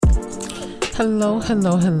Hello,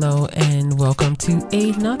 and welcome to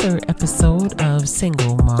another episode of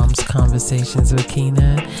Single Moms Conversations with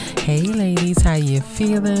Kina. Hey ladies, how you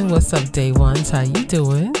feeling? What's up, day ones? How you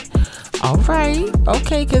doing? All right,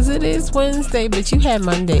 okay, because it is Wednesday, but you had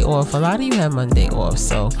Monday off. A lot of you had Monday off,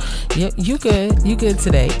 so you good. You good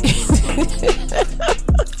today.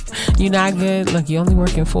 You're not good? Look, you're only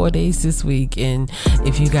working 4 days this week, and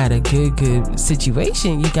if you got a good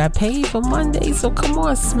situation, you got paid for Monday, so come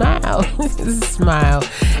on, smile. Smile.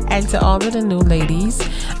 And to all of the new ladies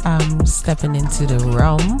stepping into the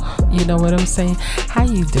realm, you know what I'm saying? How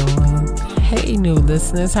you doing? Hey, new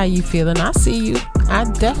listeners, how you feeling? I see you. I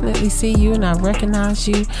definitely see you, and I recognize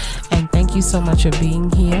you, and thank you so much for being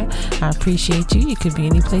here. I appreciate you. You could be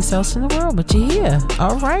any place else in the world, but you're here.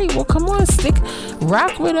 All right, well, come on,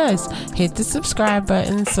 rock with us. Hit the subscribe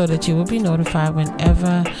button so that you will be notified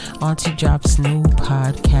whenever Auntie drops new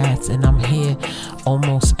podcasts, and I'm here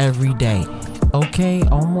almost every day. Okay,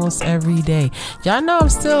 almost every day. Y'all know I'm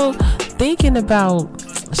still thinking about,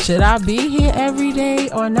 should I be here every day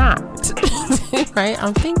or not? Right?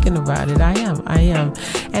 I'm thinking about it. I am.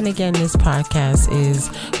 And again, this podcast is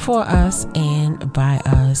for us and by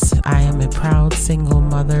us. I am a proud single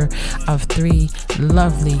mother of 3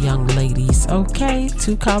 lovely young ladies. Okay,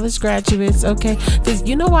 2 college graduates. Okay,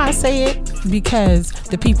 you know why I say it? Because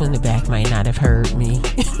the people in the back might not have heard me.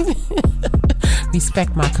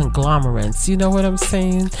 Respect my conglomerates, you know what I'm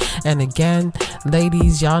saying? And again,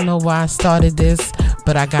 ladies, y'all know why I started this,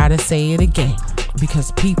 but I gotta say it again,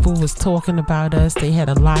 because people was talking about us. They had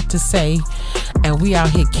a lot to say, and we out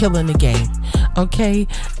here killing the game. Okay,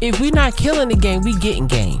 if we not killing the game, we getting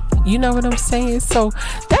game. You know what I'm saying? So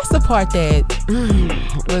that's the part that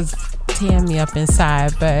was tearing me up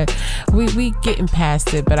inside, but we getting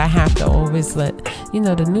past it. But I have to always let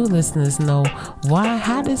the new listeners know why.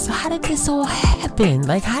 How did this all happen?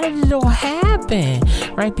 Like, how did it all happen?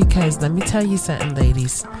 Right? Because let me tell you something,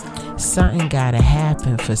 ladies. Something gotta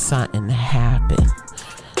happen for something to happen.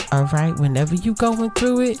 All right, whenever you going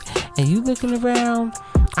through it and you looking around,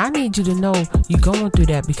 I need you to know you're going through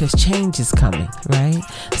that because change is coming, right?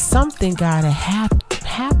 Something gotta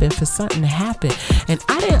happen for something to happen. And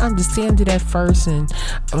I didn't understand it at first. And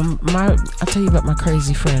I'll tell you about my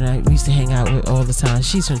crazy friend I used to hang out with all the time.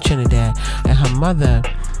 She's from Trinidad, and her mother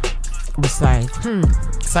was like,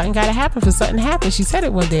 something gotta happen for something to happen. She said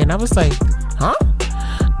it one day, and I was like, huh?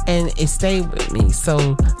 And it stayed with me.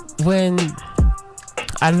 So when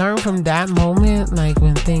I learned from that moment, like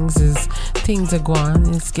when things are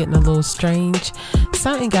going, it's getting a little strange.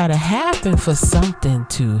 Something gotta happen for something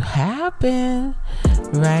to happen,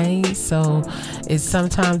 right? So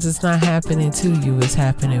sometimes it's not happening to you, it's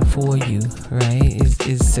happening for you, right?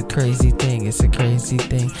 It's a crazy thing. It's a crazy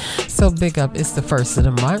thing. So big up. It's the first of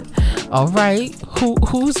the month. All right,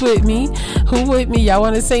 who's with me? Who with me? Y'all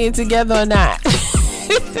want to sing it together or not?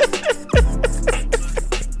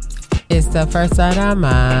 It's the first of the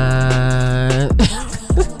month.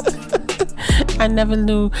 I never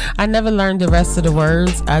learned the rest of the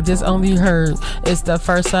words. I just only heard it's the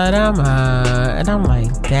first of the month. And I'm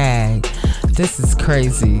like, dang, this is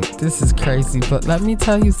crazy. But let me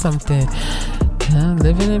tell you something.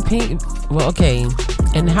 Living in pink. Well, okay.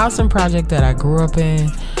 In the housing project that I grew up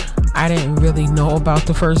in, I didn't really know about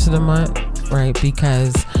the first of the month, right?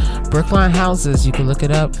 Because Brookline houses, you can look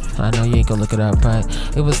it up. I know you ain't gonna look it up, but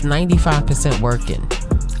it was 95% working.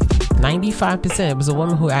 95%. It was a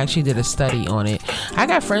woman who actually did a study on it. I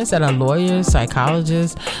got friends that are lawyers,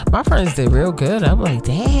 psychologists. My friends did real good. I'm like,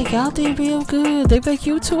 dang, y'all did real good. They like,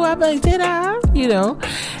 you too? I'm like, did I?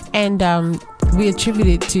 And we attribute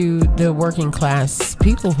it to the working class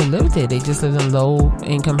people who lived there. They just lived in low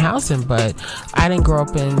income housing. But I didn't grow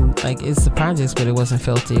up in, like, it's the projects, but it wasn't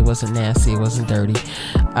filthy, it wasn't nasty, it wasn't dirty.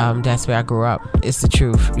 That's where I grew up. It's the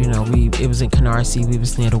truth. It was in Canarsie. We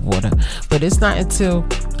was near the water. But it's not until,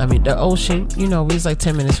 the ocean, we was like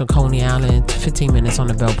 10 minutes from Coney Island, 15 minutes on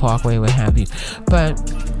the Bell Parkway, what have you. But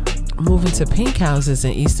moving to pink houses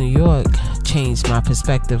in East New York changed my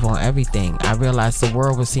perspective on everything. I realized the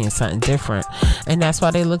world was seeing something different, and that's why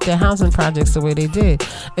they looked at housing projects the way they did.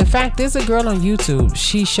 In fact, there's a girl on YouTube.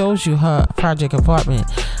 She shows you her project apartment.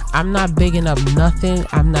 I'm not bigging up nothing.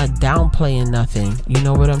 I'm not downplaying nothing. You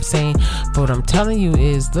know what I'm saying? But what I'm telling you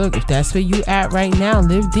is, look, if that's where you at right now,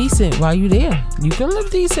 live decent while you there. You can live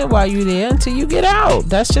decent while you there until you get out.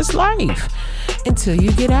 That's just life. Until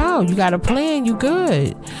you get out, you got a plan. You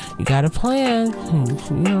good. You got a plan.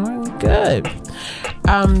 Good.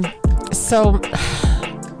 So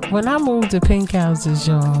when I moved to pink houses,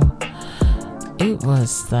 y'all, it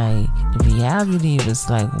was like, reality was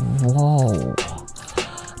like, whoa.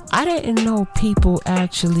 I didn't know people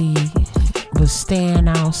actually would stand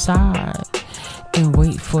outside and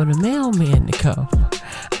wait for the mailman to come.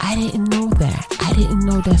 I didn't know that. I didn't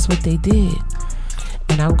know that's what they did.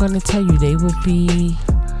 And I'm going to tell you, they would be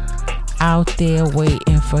out there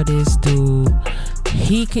waiting for this dude.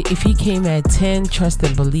 If he came at 10, trust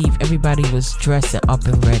and believe everybody was dressing up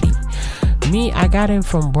and ready. Me, I got in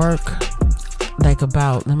from work like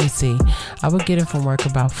about, I would get in from work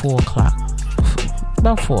about 4 o'clock.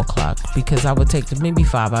 About 4 o'clock, because I would take maybe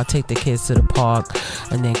 5. I'll take the kids to the park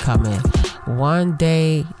and then come in. One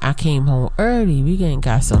day I came home early. We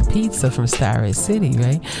got some pizza from Starrett City,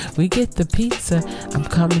 right? We get the pizza. I'm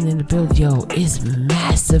coming in the building. Yo, it's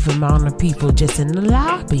massive amount of people just in the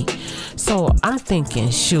lobby. So I'm thinking,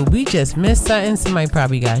 shoot, we just missed something. Somebody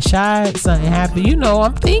probably got shot. Something happened. You know,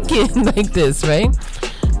 I'm thinking like this, right?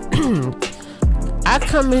 I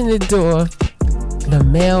come in the door. The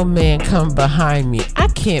mailman come behind me. I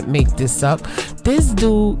can't make this up. This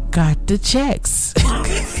dude got the checks.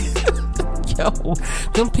 Yo,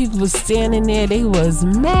 them people was standing there. They was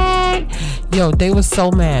mad. Yo, they was so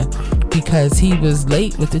mad because he was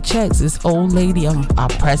late with the checks. This old lady, I'm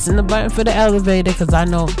pressing the button for the elevator because I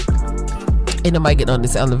know ain't nobody get on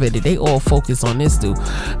this elevator. They all focus on this dude.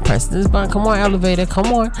 Pressing this button. Come on, elevator.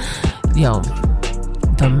 Come on. Yo,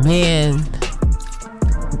 the man...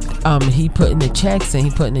 he putting the checks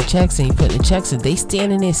in, they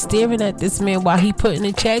standing there staring at this man while he putting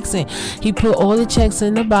the checks in. He put all the checks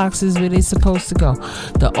in the boxes where they supposed to go.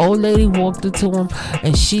 The old lady walked up to him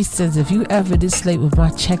and she says, if you ever this late with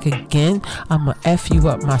my check again, I'ma F you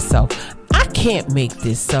up myself. I can't make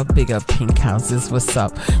this up. Big up Pink Houses, what's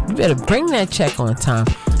up? You better bring that check on time.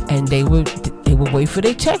 And they would wait for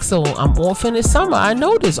their check. So I'm off in the summer. I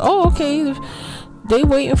noticed, oh, okay, they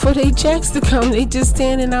waiting for their checks to come. They just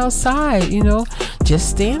standing outside, you know, just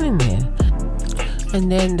standing there. And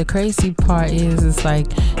then the crazy part is, it's like,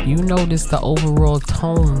 you notice the overall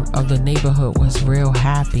tone of the neighborhood was real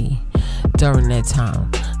happy during that time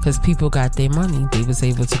because people got their money. They was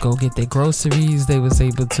able to go get their groceries. They was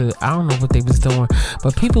able to, I don't know what they was doing,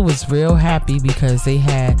 but people was real happy because they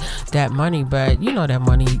had that money. But you know, that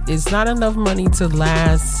money, it's not enough money to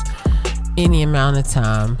last any amount of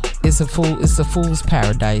time. It's a fool's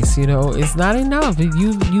paradise, you know. It's not enough.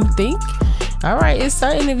 You think, all right, it's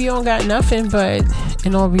something if you don't got nothing, but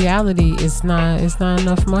in all reality, it's not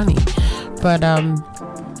enough money. But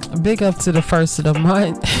big up to the first of the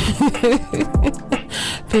month.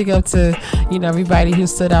 Big up to, you know, everybody who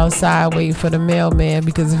stood outside waiting for the mailman,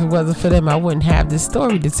 because if it wasn't for them, I wouldn't have this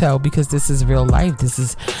story to tell, because this is real life. This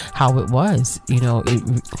is how it was, you know.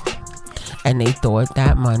 And they thought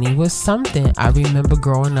that money was something. I remember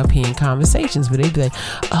growing up hearing conversations where they'd be like,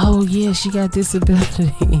 oh yeah, she got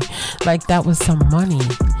disability. Like that was some money.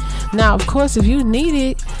 Now, of course, if you need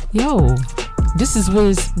it, yo, this is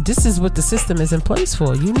what the system is in place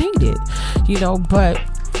for. You need it, you know. But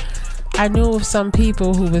I knew of some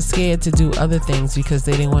people who were scared to do other things because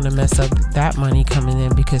they didn't want to mess up that money coming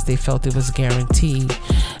in, because they felt it was guaranteed.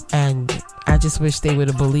 And I just wish they would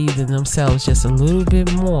have believed in themselves just a little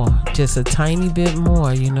bit more, just a tiny bit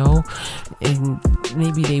more, you know, and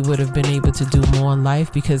maybe they would have been able to do more in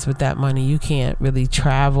life, because with that money you can't really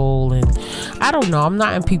travel. And I don't know, I'm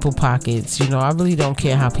not in people pockets, you know. I really don't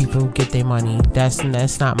care how people get their money. That's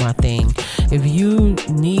not my thing. If you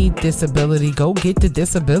need disability, go get the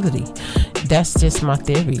disability. That's just my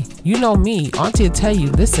theory. You know me, Auntie will tell you,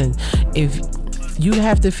 listen, if you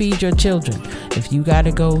have to feed your children, if you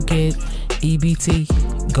gotta go get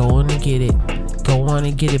EBT, go on and get it. Go on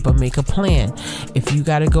and get it, but make a plan. If you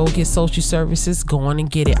gotta go get social services, go on and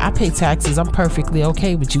get it. I pay taxes. I'm perfectly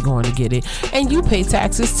okay with you going to get it. And you pay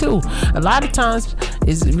taxes too. A lot of times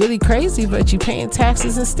it's really crazy, but you paying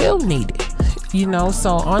taxes and still need it. You know,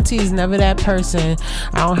 so Auntie is never that person.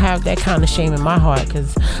 I don't have that kind of shame in my heart,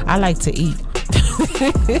 because I like to eat.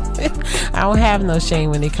 I don't have no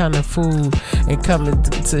shame when it comes to food and coming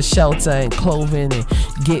to shelter and clothing and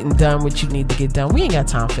getting done what you need to get done. We ain't got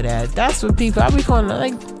time for that. That's what people, I be calling,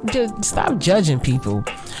 like, just stop judging people.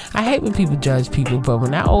 I hate when people judge people, but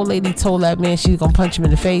when that old lady told that man she's gonna punch him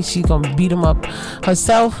in the face, she's gonna beat him up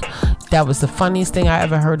herself, that was the funniest thing I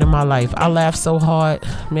ever heard in my life. I laughed so hard,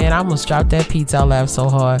 man. I almost dropped that pizza. I laughed so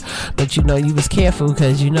hard, but you know, you was careful,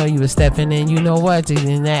 because you know you was stepping in, you know what,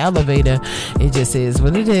 in that elevator. It just is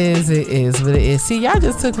what it is. It is what it is. See, y'all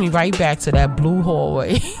just took me right back to that blue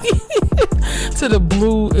hallway. To the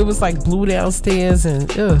blue, it was like blue downstairs, and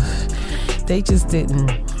they just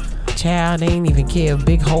didn't, child, they ain't even care.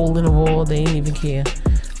 Big hole in the wall, they ain't even care.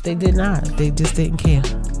 They did not. They just didn't care.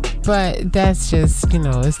 But that's just, you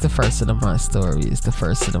know, it's the first of the month story. It's the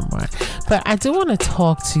first of the month. But I do want to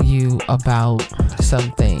talk to you about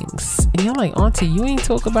some things. And you're like, Auntie, you ain't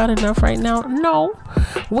talk about enough right now. No,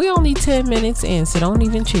 we only 10 minutes in, so don't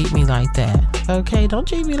even treat me like that. Okay, don't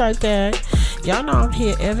treat me like that. Y'all know I'm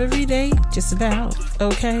here every day, just about.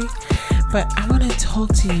 Okay, but I want to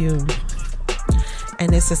talk to you,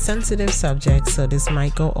 and it's a sensitive subject, so this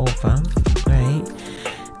might go over, right?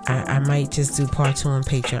 I might just do part 2 on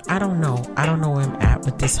Patreon. I don't know where I'm at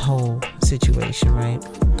with this whole situation, right?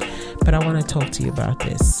 But I want to talk to you about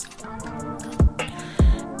this.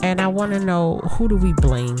 And I want to know, who do we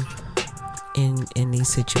blame in these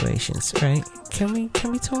situations, right? Can we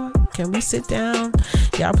talk? Can we sit down?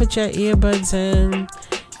 Y'all put your earbuds in.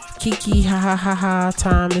 Kiki, ha ha ha ha,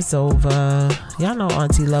 time is over. Y'all know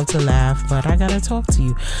Auntie love to laugh, but I gotta talk to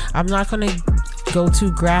you. I'm not gonna go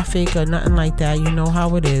too graphic or nothing like that. You know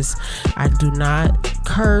how it is. I do not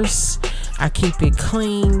curse. I keep it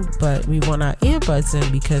clean, but we want our earbuds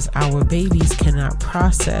in because our babies cannot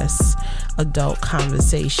process adult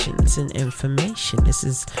conversations and information. This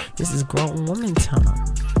is grown woman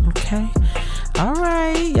time. Okay? All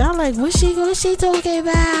right. Y'all like, what's she talking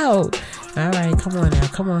about? All right, come on now.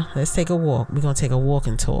 Come on. Let's take a walk. We're going to take a walk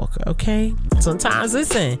and talk. Okay? Sometimes,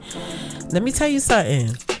 listen, let me tell you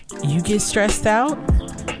something. You get stressed out.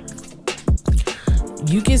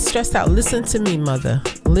 Listen to me, mother.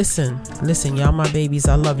 Listen, y'all my babies.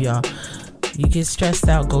 I love y'all. You get stressed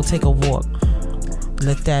out, go take a walk.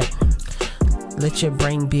 Let your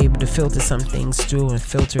brain be able to filter some things through and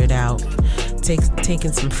filter it out.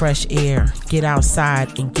 Taking some fresh air. Get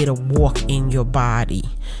outside and get a walk in your body.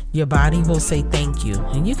 Your body will say thank you,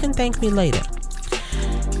 and you can thank me later.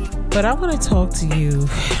 But I want to talk to you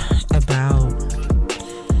about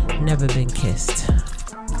Never Been Kissed.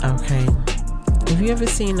 Okay? Have you ever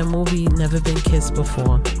seen the movie Never Been Kissed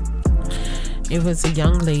before? It was a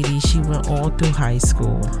young lady. She went all through high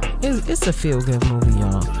school. It's a feel-good movie,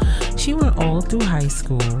 y'all. She went all through high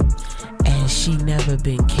school, and she never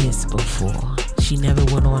been kissed before. She never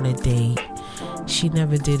went on a date. She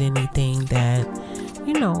never did anything that,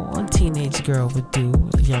 a teenage girl would do,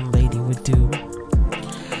 a young lady would do.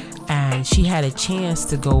 And she had a chance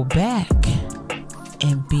to go back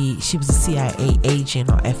and she was a CIA agent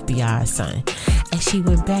or FBI or something. And she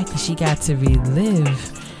went back and she got to relive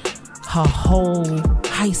her whole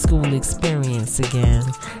high school experience again.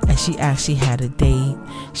 And she actually had a date.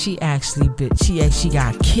 She actually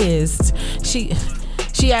got kissed.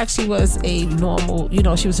 She actually was a normal,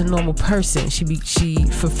 she was a normal person. She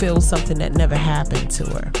fulfilled something that never happened to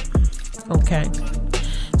her. Okay.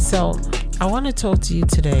 So I want to talk to you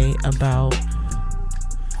today about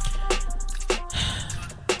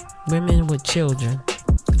women with children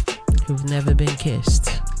who've never been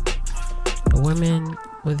kissed. Women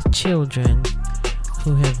with children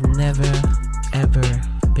who have never ever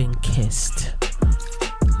been kissed,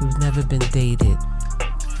 who've never been dated,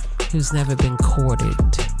 who's never been courted,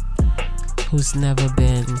 who's never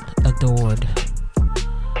been adored,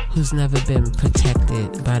 who's never been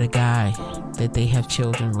protected by the guy that they have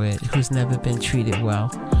children with, who's never been treated well.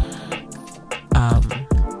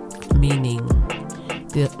 Meaning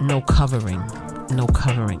no covering.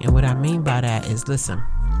 And what I mean by that is, listen,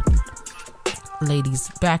 ladies,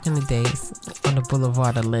 back in the days on the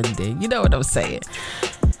Boulevard of Linden, you know what I'm saying?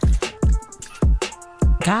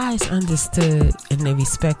 Guys understood and they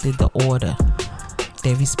respected the order.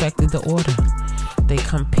 They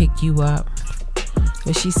come pick you up.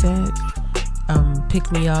 What she said?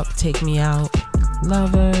 Pick me up, take me out,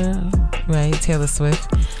 lover, right? Taylor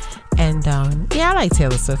Swift. And I like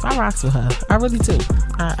Taylor Swift. I rocks with her. I really do.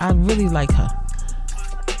 I really like her.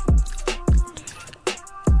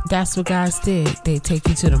 That's what guys did. They take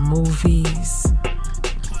you to the movies.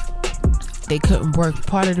 They couldn't work.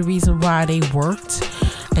 Part of the reason why they worked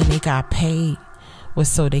and they got paid was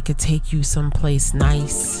so they could take you someplace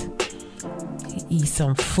nice, eat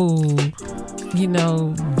some food.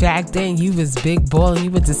 Back then you was big ballin'.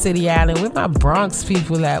 You went to City Island. Where my Bronx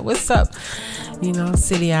people at? What's up?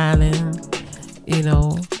 City Island.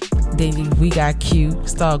 Then we got cute.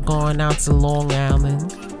 Start going out to Long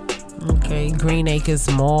Island. Okay, Green Acres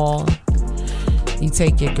Mall. You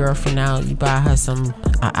take your girlfriend out. You buy her an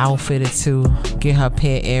outfit or two. Get her a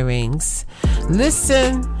pair of earrings.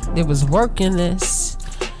 Listen, there was work in this.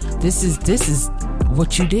 This is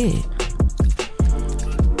what you did.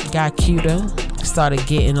 Got cuter. Started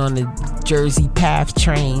getting on the Jersey Path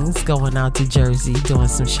trains, going out to Jersey, doing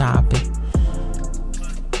some shopping.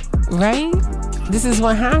 Right? This is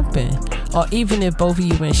what happened. Or even if both of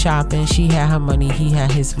you went shopping, she had her money, he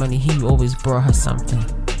had his money, he always brought her something.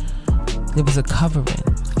 There was a covering.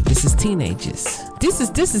 This is teenagers. This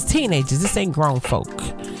is teenagers. This ain't grown folk.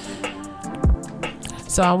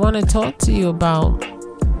 So I want to talk to you about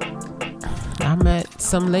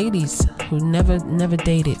some ladies who never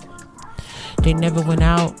dated. They never went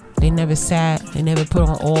out. They never sat. They never put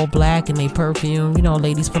on all black in their perfume. You know,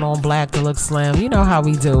 ladies put on black to look slim. You know how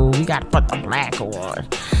we do. We got to put the black on.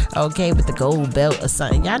 Okay, with the gold belt or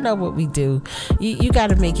something. Y'all know what we do. You got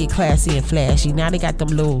to make it classy and flashy. Now they got them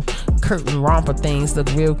little curtain romper things.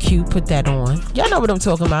 Look real cute. Put that on. Y'all know what I'm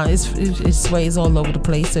talking about. It sways all over the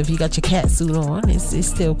place. So if you got your cat suit on, it's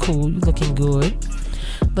still cool. You looking good.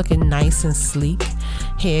 Looking nice and sleek.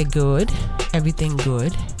 Hair good. Everything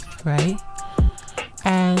good. Right?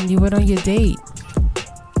 And you went on your date.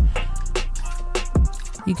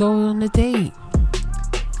 You go on a date.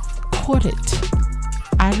 Court it.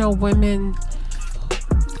 I know women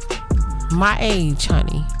my age,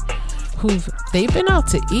 honey, they've been out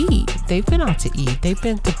to eat. They've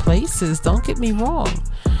been to places, don't get me wrong.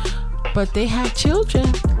 But they have children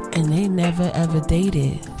and they never ever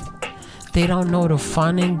dated. They don't know the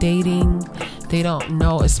fun in dating. They don't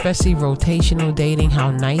know, especially rotational dating, how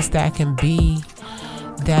nice that can be.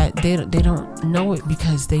 That they don't know it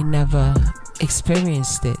because they never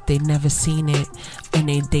experienced it. They never seen it, and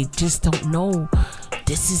they just don't know.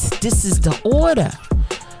 This is the order.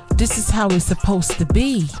 This is how it's supposed to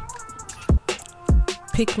be.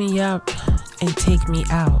 Pick me up and take me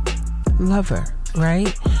out. Lover,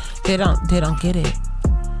 right? They don't get it.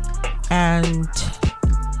 And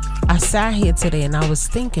I sat here today and I was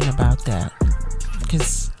thinking about that,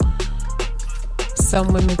 because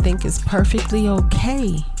some women think it's perfectly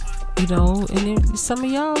okay, you know, and some of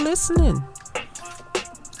y'all listening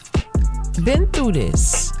been through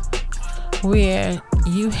this, where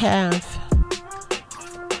you have,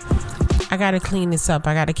 I gotta clean this up,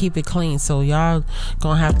 I gotta keep it clean, so y'all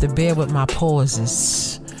gonna have to bear with my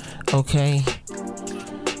pauses, okay?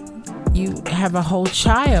 You have a whole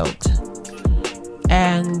child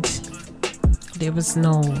and there was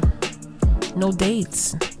no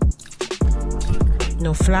dates,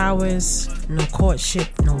 no flowers, no courtship,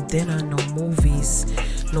 no dinner, no movies,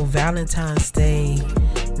 no Valentine's Day,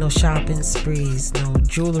 no shopping sprees, no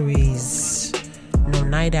jewelries, no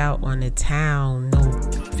night out on the town, no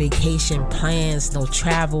vacation plans, no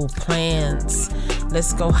travel plans.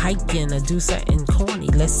 Let's go hiking or do something corny.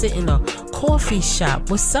 Let's sit in a coffee shop.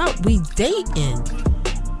 What's up? We dating.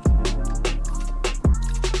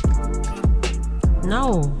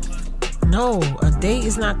 No, a date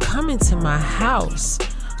is not coming to my house.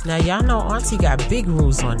 Now, y'all know Auntie got big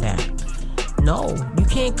rules on that. No, you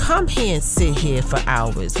can't come here and sit here for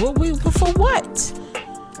hours. For what?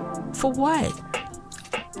 For what?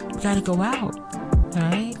 We gotta go out,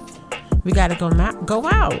 right? We gotta go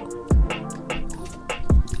out.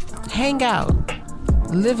 Hang out.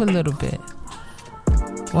 Live a little bit.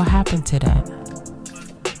 What happened to that?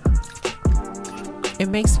 It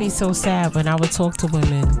makes me so sad when I would talk to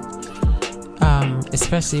women,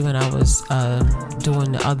 especially when I was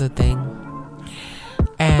doing the other thing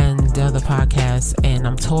and the other podcast, and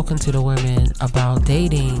I'm talking to the women about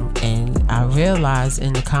dating, and I realize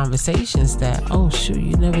in the conversations that, oh shoot,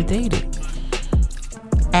 you never dated.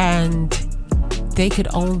 And they could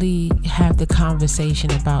only have the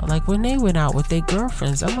conversation about, like, when they went out with their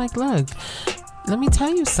girlfriends. I'm like, look, let me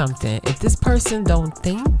tell you something. If this person don't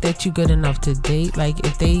think that you good enough to date, like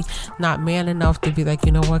if they not man enough to be like,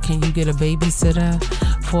 you know what, can you get a babysitter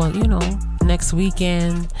for, you know, next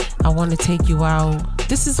weekend? I want to take you out.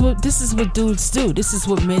 This is what dudes do. This is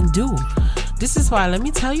what men do. This is why, let me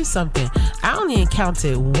tell you something. I only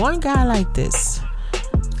encountered one guy like this.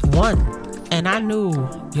 One. And I knew,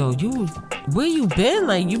 yo, where you been?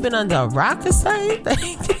 Like, you been under a rock or something?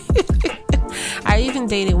 I even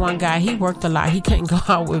dated one guy. He worked a lot. He couldn't go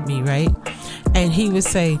out with me, right? And he would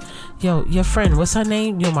say, yo, your friend, what's her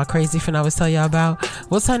name? You know, my crazy friend I was telling y'all about.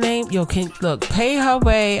 What's her name? Yo, pay her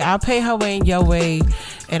way. I'll pay her way and your way.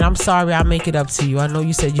 And I'm sorry, I'll make it up to you. I know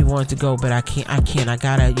you said you wanted to go, but I can't. I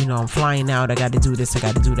gotta, you know, I'm flying out. I gotta do this. I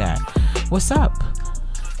gotta do that. What's up?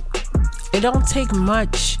 It don't take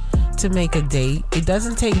much to make a date. It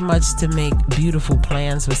doesn't take much to make beautiful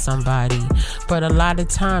plans with somebody. But a lot of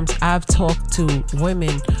times I've talked to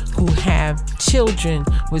women who have children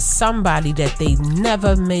with somebody that they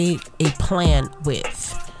never made a plan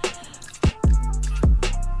with.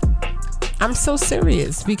 I'm so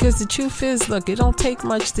serious, because the truth is, look, it don't take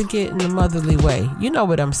much to get in the motherly way. You know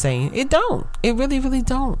what I'm saying? It don't. It really, really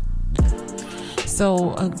don't.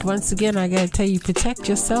 So once again, I gotta tell you, protect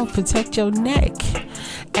yourself, protect your neck.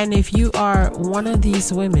 And if you are one of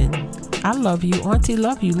these women, I love you, Auntie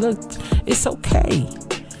love you. Look, it's okay.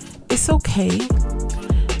 It's okay.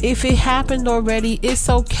 If it happened already, it's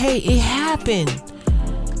okay. It happened.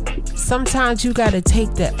 Sometimes you gotta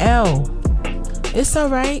take the L. It's all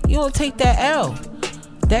right. You don't take that L.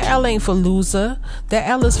 That L ain't for loser. That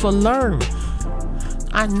L is for learn.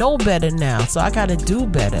 I know better now, so I gotta do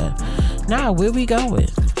better. Now, where we going?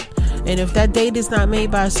 And if that date is not made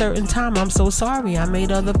by a certain time, I'm so sorry. I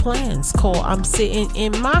made other plans. I'm sitting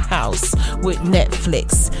in my house with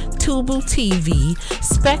Netflix, Tubu TV,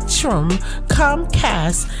 Spectrum,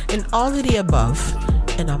 Comcast, and all of the above.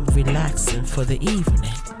 And I'm relaxing for the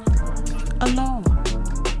evening. Alone.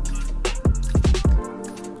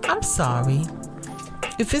 I'm sorry.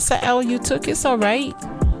 If it's a L you took, it's alright.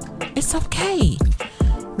 It's okay.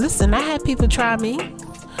 Listen, I had people try me.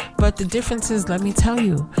 But the difference is, let me tell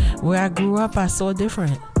you, where I grew up, I saw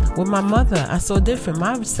different. With my mother, I saw different.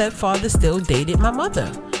 My stepfather still dated my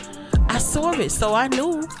mother. I saw it, so I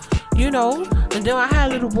knew, you know. And then I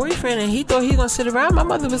had a little boyfriend, and he thought he was going to sit around. My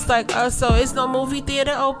mother was like, so it's no movie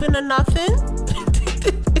theater open or nothing?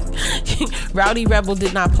 Rowdy Rebel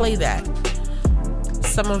did not play that.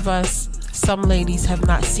 Some ladies have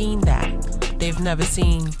not seen that. They've never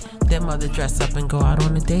seen their mother dress up and go out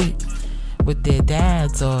on a date with their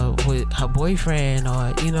dads or with her boyfriend,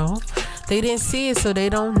 or you know, they didn't see it, so they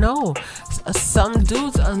don't know. Some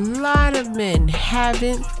dudes, a lot of men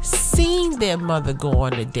haven't seen their mother go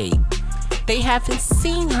on a date. They haven't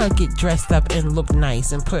seen her get dressed up and look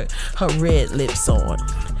nice and put her red lips on,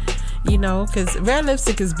 you know, because red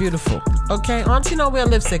lipstick is beautiful. Okay, auntie don't wear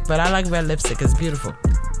lipstick, but I like red lipstick. It's beautiful.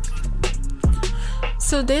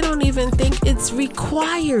 So they don't even think it's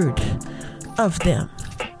required of them.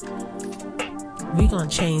 We're going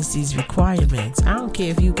to change these requirements. I don't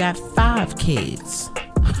care if you got 5 kids.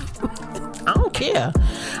 I don't care.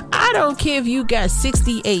 I don't care if you got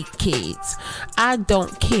 68 kids. I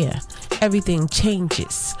don't care. Everything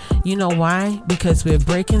changes. You know why? Because we're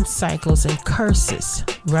breaking cycles and curses,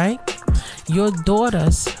 right? Your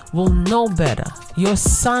daughters will know better. Your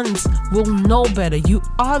sons will know better. You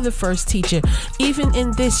are the first teacher. Even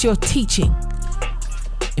in this, you're teaching.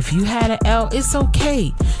 If you had an L, it's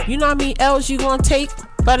okay. You know how many L's you gonna take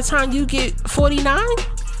by the time you get 49?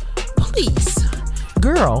 Please,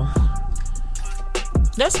 girl.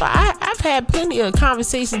 That's why I've had plenty of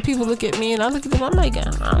conversations. People look at me and I look at them. I'm like,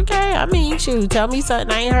 okay, I mean, shoot, tell me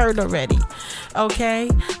something I ain't heard already. Okay,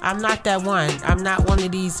 I'm not that one. I'm not one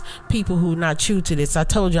of these people who not true to this. I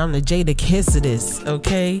told you I'm the Jada Kiss of this.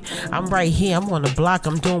 Okay, I'm right here. I'm on the block.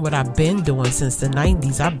 I'm doing what I've been doing since the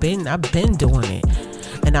 90s. I've been doing it.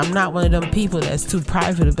 And I'm not one of them people that's too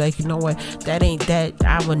private to be like, you know what, that ain't that.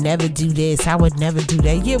 I would never do this. I would never do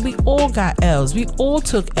that. Yeah, we all got L's. We all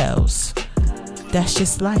took L's. That's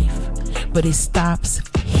just life. But it stops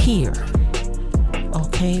here.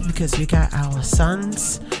 Okay? Because we got our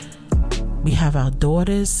sons. We have our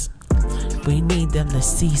daughters. We need them to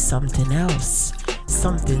see something else.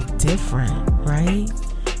 Something different, right?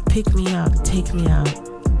 Pick me up. Take me out.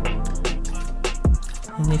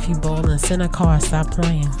 And if you bowl in center car, stop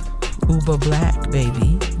playing. Uber Black,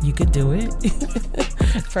 baby. You could do it.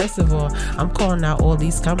 First of all, I'm calling out all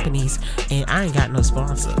these companies and I ain't got no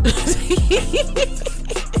sponsor.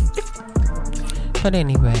 But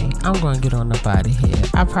anyway, I'm going to get on up out of here.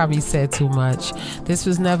 I probably said too much. This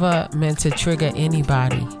was never meant to trigger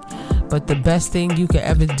anybody. But the best thing you could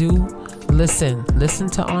ever do, listen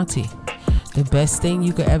to Auntie. The best thing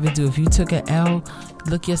you could ever do, if you took an L,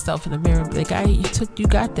 look yourself in the mirror and be like, you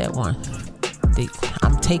got that one.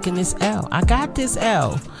 I'm taking this L. I got this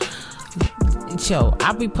L. Yo,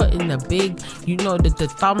 I'll be putting the big, you know, the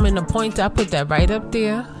thumb and the pointer, I put that right up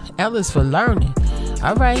there. L is for learning.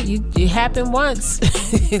 All right, it happened once.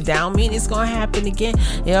 That don't mean it's going to happen again.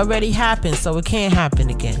 It already happened, so it can't happen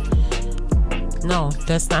again. No,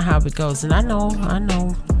 that's not how it goes. And I know. I'm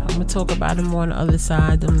going to talk about it more on the other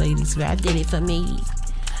side. Them ladies, I did it for me.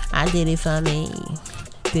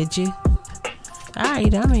 Did you? All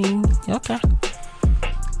right, I mean, okay.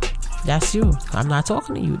 That's you. I'm not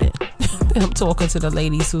talking to you then. I'm talking to the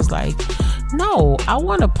ladies who's like, no, I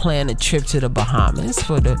want to plan a trip to the Bahamas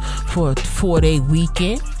for a 4-day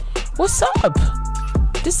weekend. What's up?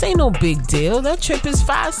 This ain't no big deal. That trip is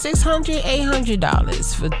 $500, $600,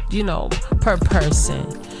 $800 for, you know, per person.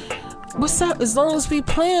 What's up? As long as we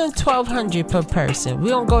plan $1,200 per person, we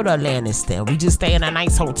don't go to Atlantis then. We just stay in a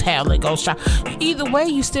nice hotel and go shop. Either way,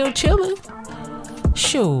 you still chilling.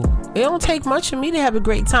 Shoot, it don't take much for me to have a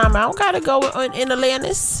great time. I don't gotta go in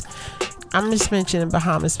Atlantis. I'm just mentioning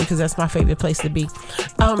Bahamas because that's my favorite place to be.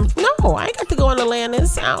 No, I ain't got to go in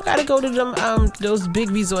Atlantis. I don't gotta go to them those big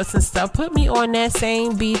resorts and stuff. Put me on that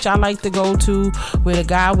same beach I like to go to, where the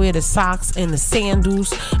guy wear the socks and the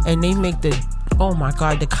sandals, and they make the, oh my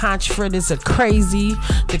God, the conch fritters are crazy.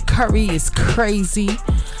 The curry is crazy,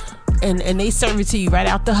 and they serve it to you right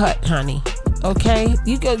out the hut, honey. Okay?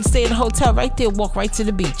 You go stay in a hotel right there, walk right to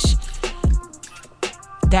the beach.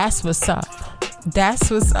 That's what's up. That's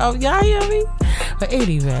what's up. Y'all hear me? But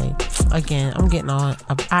anyway, again, I'm getting on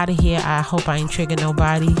out of here. I hope I ain't trigger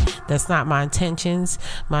nobody. That's not my intentions.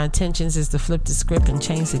 My intentions is to flip the script and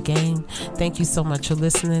change the game. Thank you so much for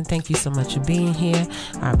listening. Thank you so much for being here.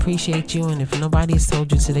 I appreciate you. And if nobody has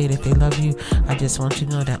told you today that they love you, I just want you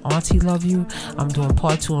to know that Auntie love you. I'm doing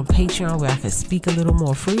part 2 on Patreon where I can speak a little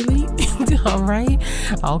more freely. All right?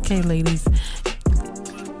 Okay, ladies.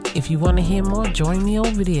 If you want to hear more, join me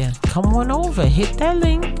over there. Come on over. Hit that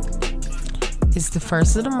link. It's the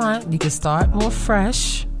first of the month. You can start off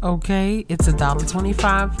fresh. Okay? It's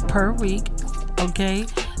 $1.25 per week. Okay?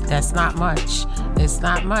 That's not much. It's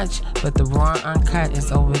not much. But the raw uncut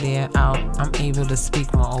is over there out. I'm able to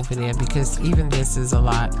speak more over there because even this is a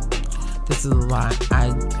lot. This is a lot.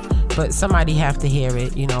 But somebody have to hear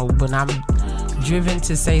it. You know, when I'm driven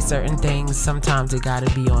to say certain things, sometimes it gotta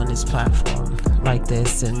be on this platform like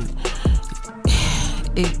this, and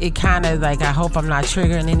it kind of like, I hope I'm not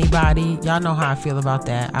triggering anybody. Y'all know how I feel about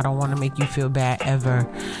that. I don't want to make you feel bad ever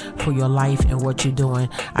for your life and what you're doing.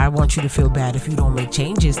 I want you to feel bad if you don't make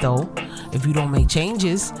changes, though. If you don't make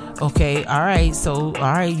changes, okay, all right,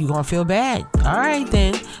 you're gonna feel bad. All right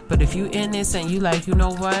then. But if you in this and you like, you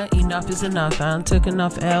know what, enough is enough. I done took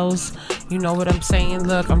enough L's. You know what I'm saying?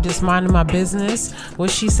 Look, I'm just minding my business. What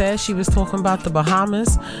she said, she was talking about the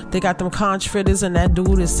Bahamas. They got them conch fritters and that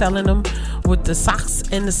dude is selling them with the socks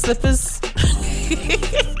and the slippers.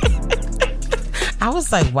 I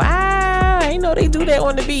was like, wow, I didn't know they do that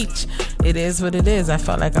on the beach. It is what it is. I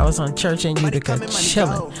felt like I was on Church in Utica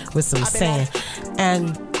chilling with some sand.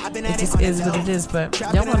 And it just is what it is. But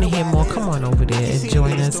y'all want to hear more, come on over there and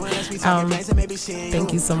join us.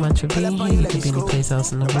 Thank you so much for being here. You can be any place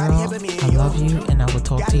else in the world. I love you, and I will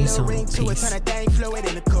talk to you soon. Peace.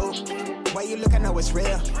 Why you look, I know it's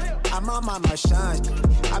real. I'm on my shine.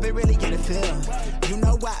 I've been really getting feel. You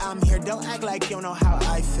know why I'm here. Don't act like you don't know how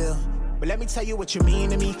I feel. But let me tell you what you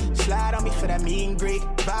mean to me. Slide on me for that mean greet.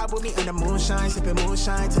 Vibe with me in the moonshine, sipping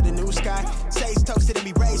moonshine to the new sky. Taste toasted and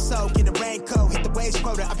be raised soaked in the raincoat. Hit the waves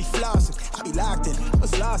quota, I be flossing, I be locked in. I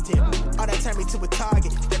was lost here. All that turned me to a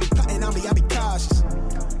target. They be plotting on me, I be cautious.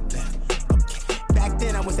 Back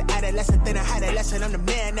then I was an adolescent, then I had a lesson. I'm the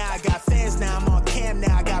man now, I got fans now, I'm on cam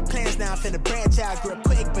now, I got plans now, I'm finna branch out, grip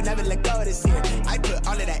quick, but never let go this year. I put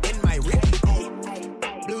all of that in my rip.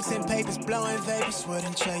 Blue tin papers, blowing vapors,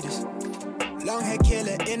 wooden traders. Long hair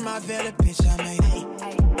killer in my villa, bitch, I made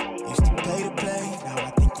it. Used to play to play, now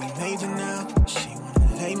I think we major now. She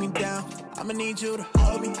wanna lay me down, I'ma need you to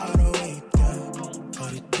hold me all the way down.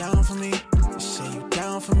 Hold it down for me, you say you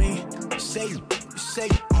down for me. You say you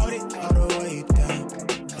hold it all the way down.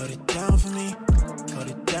 Hold it down for me, hold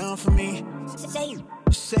it down for me.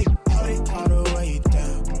 You say you hold it all the way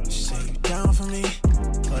down. You say you down for me,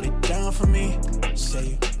 hold it down for me.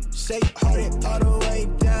 Say you hold it all the way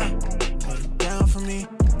down. Hold it down for me,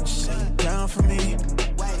 say you down for me.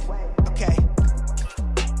 Wait, okay.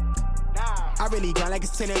 I really grind like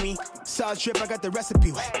it's 10 of me. Sauce drip, I got the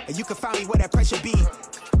recipe. And you can find me where that pressure be.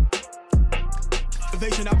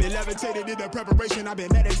 I've been levitated in the preparation. I've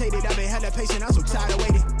been meditated, I've been hella patient. I'm so tired of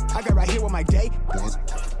waiting. I got right here with my day.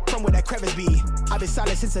 From where that crevice be. I've been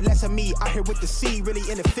silent since the less of me. Out here with the sea, really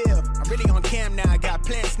in the field. I'm really on cam now. I got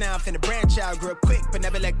plans now. I'm finna branch out, grow quick, but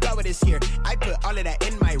never let go of this here. I put all of that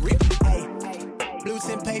in my rip. Hey, blue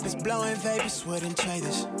tin papers, blowing vapors, wooden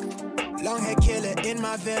traders. Long hair killer in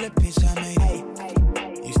my villa, bitch, I made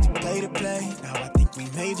it. Used to play to play, now I think we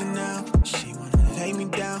major now. She wanna lay me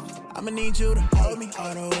down. I'ma need you to hold me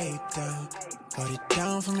all the way down. Hold it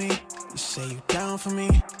down for me. You say you down for me.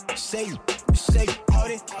 You say you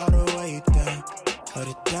hold it all the way down. Hold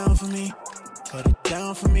it down for me. Hold it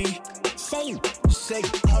down for me. Say you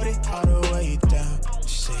hold it all the way down. You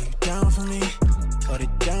say you down for me. Hold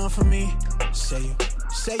it down for me. Say you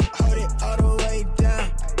hold it all the way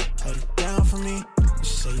down. Hold it down for me. You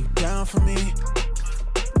say you down for me.